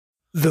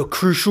The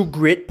Crucial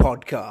Grit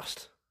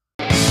Podcast.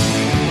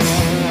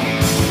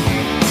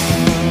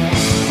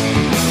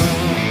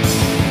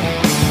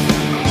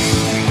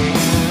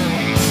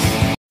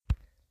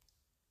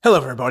 Hello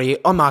everybody,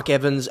 I'm Mark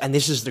Evans and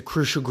this is the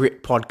Crucial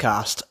Grit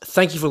Podcast.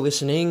 Thank you for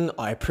listening,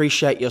 I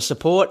appreciate your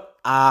support.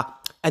 And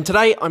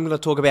today I'm going to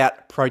talk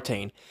about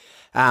protein.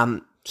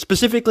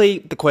 Specifically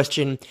the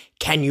question,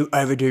 can you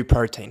overdo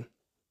protein?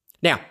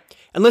 Now,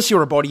 unless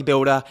you're a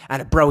bodybuilder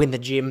and a bro in the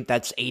gym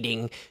that's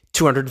eating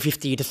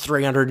 250 to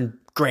 300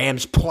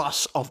 grams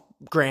plus of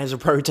grams of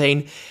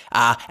protein,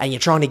 and you're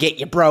trying to get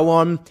your bro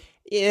on,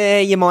 yeah,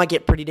 you might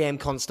get pretty damn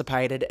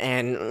constipated,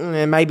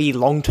 and maybe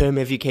long-term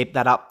if you keep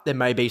that up, there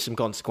may be some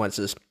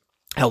consequences,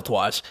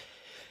 health-wise.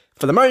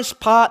 For the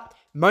most part,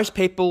 most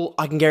people,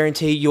 I can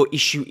guarantee your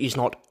issue is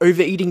not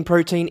overeating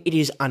protein, it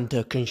is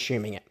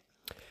under-consuming it.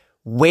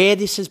 Where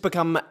this has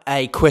become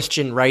a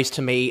question raised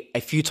to me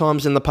a few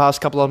times in the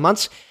past couple of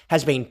months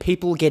has been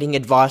people getting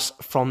advice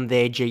from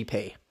their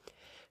GP.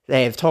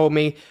 They have told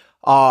me,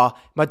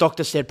 my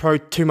doctor said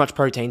too much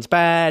protein's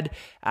bad,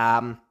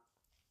 I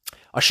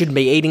shouldn't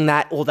be eating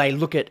that, or they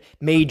look at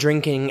me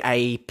drinking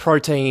a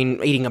protein,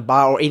 eating a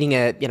bar, or eating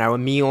a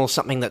meal,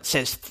 something that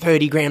says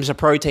 30 grams of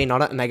protein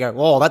on it, and they go,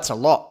 oh, that's a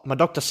lot. My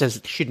doctor says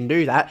it shouldn't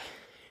do that.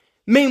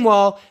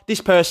 Meanwhile, this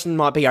person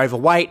might be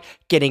overweight,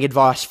 getting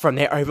advice from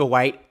their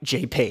overweight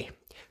GP.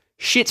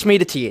 Shits me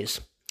to tears.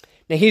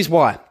 Now, here's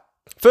why.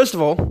 First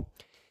of all,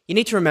 you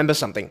need to remember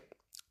something.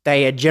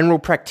 They are general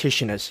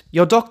practitioners.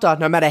 Your doctor,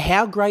 no matter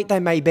how great they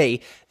may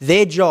be,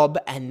 their job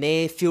and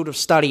their field of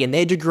study and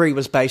their degree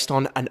was based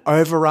on an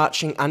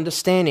overarching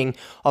understanding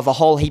of a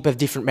whole heap of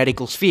different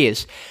medical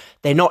spheres.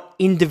 They're not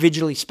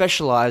individually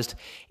specialized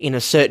in a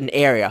certain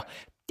area,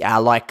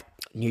 like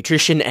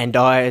nutrition and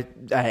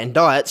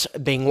diets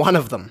being one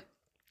of them.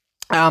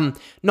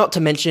 Not to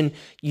mention,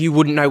 you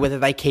wouldn't know whether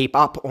they keep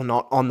up or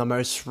not on the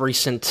most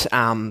recent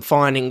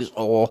findings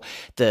or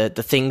the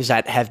things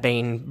that have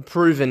been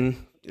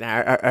proven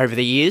over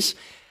the years,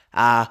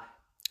 how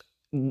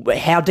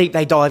deep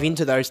they dive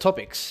into those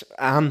topics.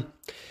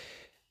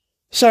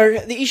 So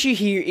the issue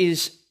here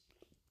is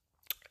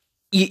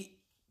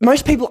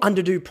most people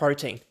underdo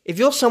protein. If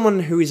you're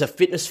someone who is a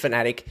fitness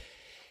fanatic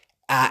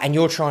and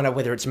you're trying to,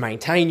 whether it's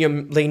maintain your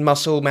lean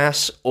muscle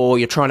mass or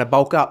you're trying to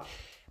bulk up,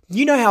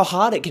 you know how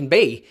hard it can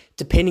be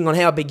depending on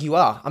how big you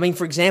are. I mean,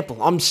 for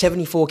example, I'm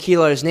 74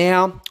 kilos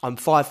now, I'm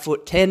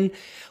 5'10",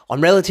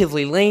 I'm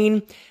relatively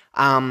lean,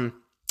 and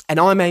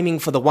I'm aiming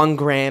for the 1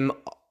 gram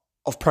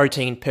of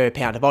protein per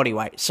pound of body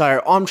weight.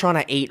 So I'm trying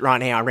to eat right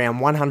now around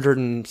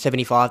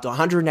 175 to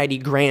 180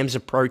 grams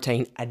of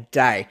protein a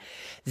day.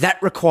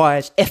 That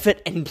requires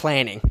effort and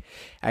planning,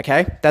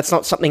 okay? That's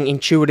not something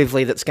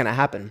intuitively that's going to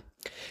happen.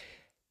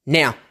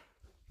 Now,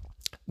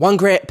 1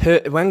 gram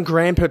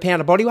per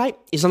pound of body weight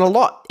isn't a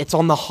lot. It's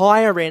on the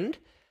higher end,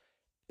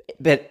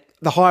 but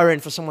the higher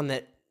end for someone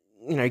that,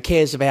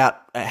 cares about,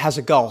 has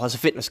a goal, has a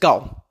fitness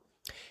goal.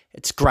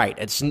 It's great.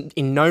 It's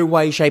in no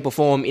way, shape or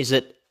form is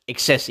it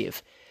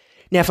excessive.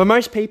 Now, for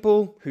most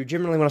people who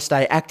generally want to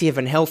stay active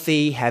and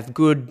healthy, have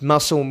good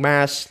muscle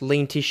mass,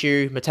 lean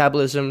tissue,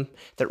 metabolism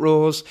that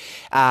roars,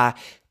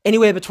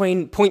 anywhere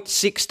between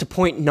 0.6 to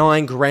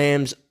 0.9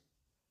 grams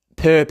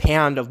per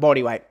pound of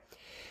body weight.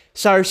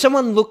 So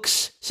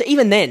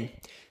even then,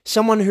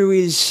 someone who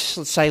is,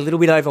 let's say, a little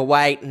bit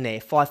overweight and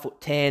they're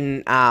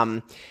 5'10",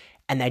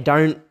 and they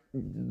don't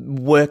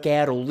work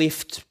out or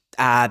lift,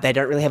 they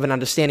don't really have an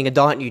understanding of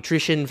diet and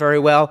nutrition very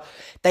well,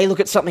 they look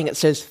at something that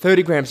says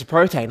 30 grams of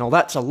protein,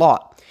 that's a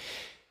lot.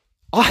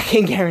 I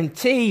can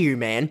guarantee you,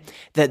 man,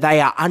 that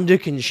they are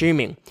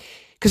under-consuming.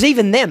 Because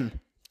even them,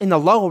 in the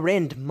lower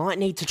end, might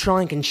need to try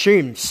and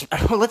consume,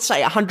 let's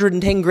say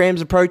 110 grams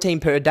of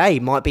protein per day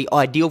might be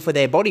ideal for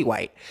their body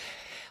weight.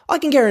 I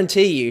can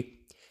guarantee you,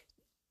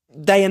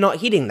 they are not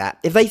hitting that.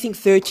 If they think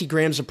 30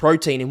 grams of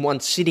protein in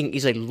one sitting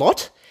is a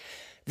lot,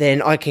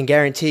 then I can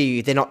guarantee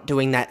you they're not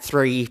doing that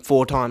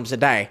 3-4 times a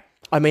day.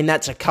 I mean,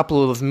 that's a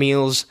couple of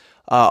meals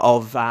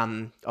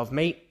of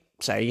meat.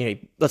 So,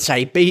 let's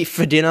say beef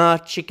for dinner,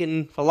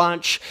 chicken for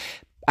lunch,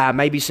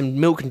 maybe some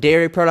milk and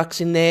dairy products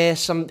in there.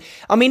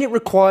 It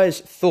requires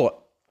thought.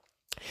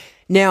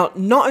 Now,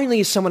 not only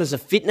is someone as a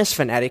fitness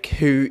fanatic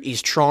who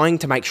is trying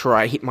to make sure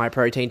I hit my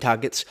protein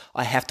targets,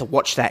 I have to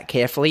watch that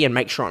carefully and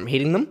make sure I'm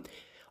hitting them.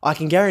 I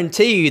can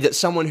guarantee you that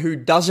someone who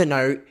doesn't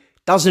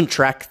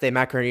track their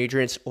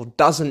macronutrients or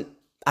doesn't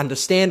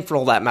understand for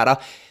all that matter,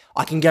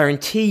 I can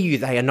guarantee you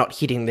they are not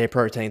hitting their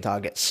protein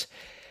targets.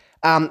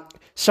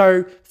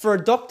 So for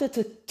a doctor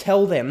to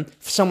tell them,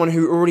 someone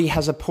who already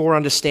has a poor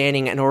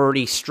understanding and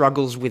already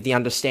struggles with the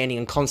understanding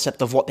and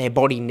concept of what their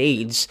body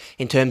needs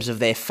in terms of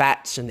their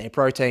fats and their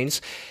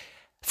proteins,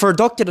 for a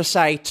doctor to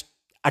say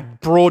a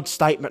broad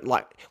statement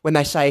like when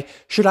they say,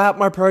 should I up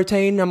my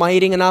protein? Am I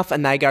eating enough?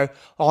 And they go,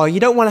 oh, you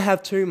don't want to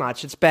have too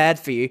much. It's bad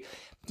for you.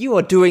 You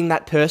are doing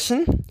that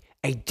person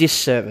a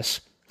disservice.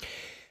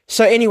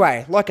 So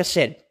anyway, like I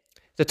said,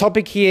 the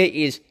topic here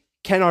is,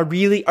 can I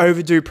really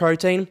overdo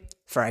protein?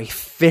 For a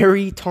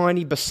very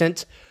tiny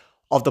percent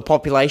of the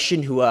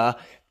population who are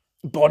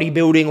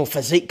bodybuilding or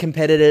physique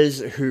competitors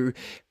who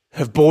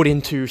have bought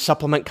into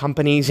supplement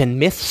companies and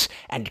myths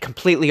and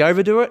completely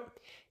overdo it?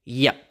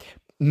 Yep,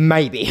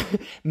 maybe.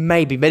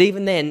 Maybe. But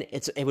even then,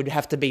 it would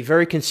have to be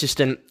very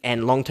consistent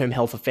and long-term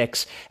health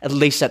effects. At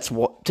least that's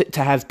what,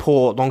 to have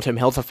poor long-term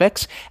health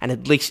effects, and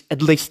at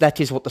least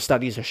that is what the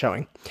studies are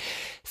showing.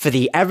 For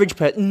the average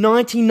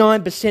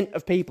 99%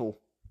 of people,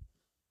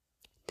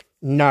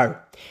 no.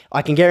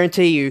 I can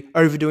guarantee you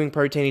overdoing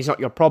protein is not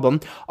your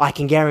problem. I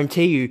can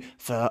guarantee you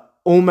for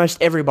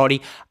almost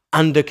everybody,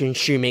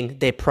 under-consuming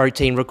their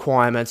protein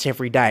requirements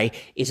every day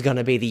is going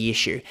to be the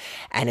issue.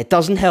 And it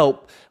doesn't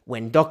help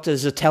when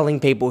doctors are telling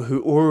people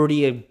who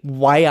already are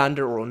way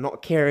under or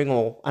not caring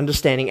or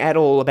understanding at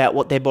all about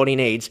what their body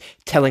needs,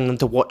 telling them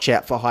to watch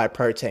out for high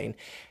protein.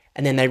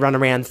 And then they run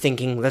around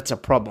thinking that's a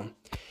problem.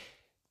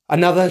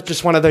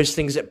 Just one of those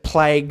things that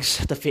plagues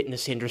the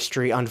fitness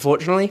industry,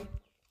 unfortunately.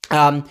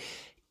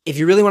 If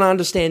you really want to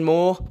understand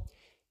more,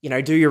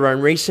 do your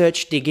own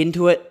research, dig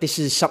into it. This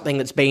is something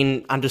that's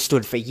been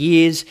understood for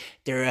years.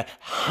 There are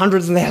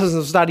hundreds and thousands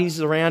of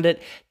studies around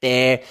it.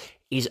 There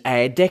is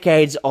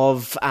decades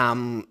of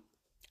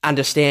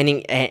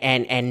understanding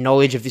and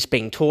knowledge of this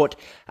being taught,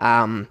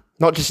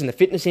 not just in the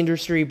fitness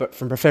industry, but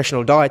from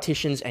professional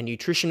dietitians and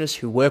nutritionists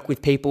who work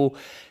with people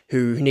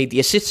who need the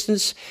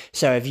assistance.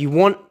 So if you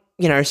want,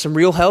 some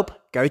real help,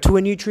 go to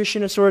a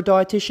nutritionist or a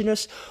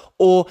dietitianist,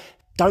 or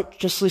don't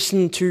just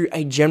listen to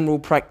a general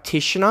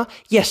practitioner.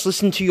 Yes,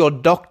 listen to your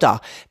doctor.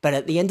 But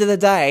at the end of the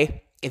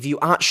day, if you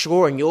aren't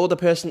sure and you're the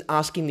person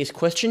asking this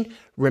question,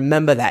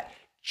 remember that.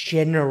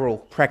 General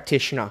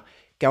practitioner.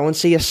 Go and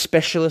see a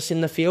specialist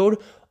in the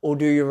field or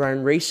do your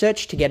own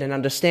research to get an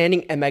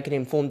understanding and make an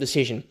informed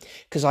decision.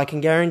 Because I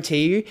can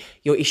guarantee you,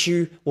 your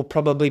issue will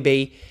probably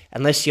be,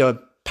 unless you're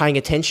paying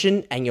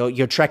attention and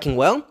you're tracking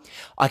well,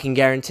 I can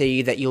guarantee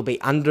you that you'll be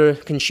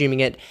under-consuming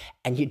it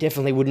and you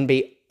definitely wouldn't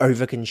be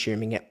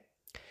over-consuming it.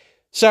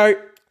 So,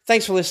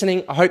 thanks for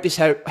listening. I hope this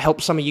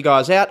helps some of you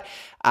guys out.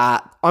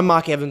 I'm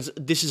Mark Evans.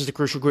 This is the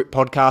Crucial Group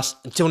Podcast.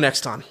 Until next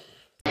time.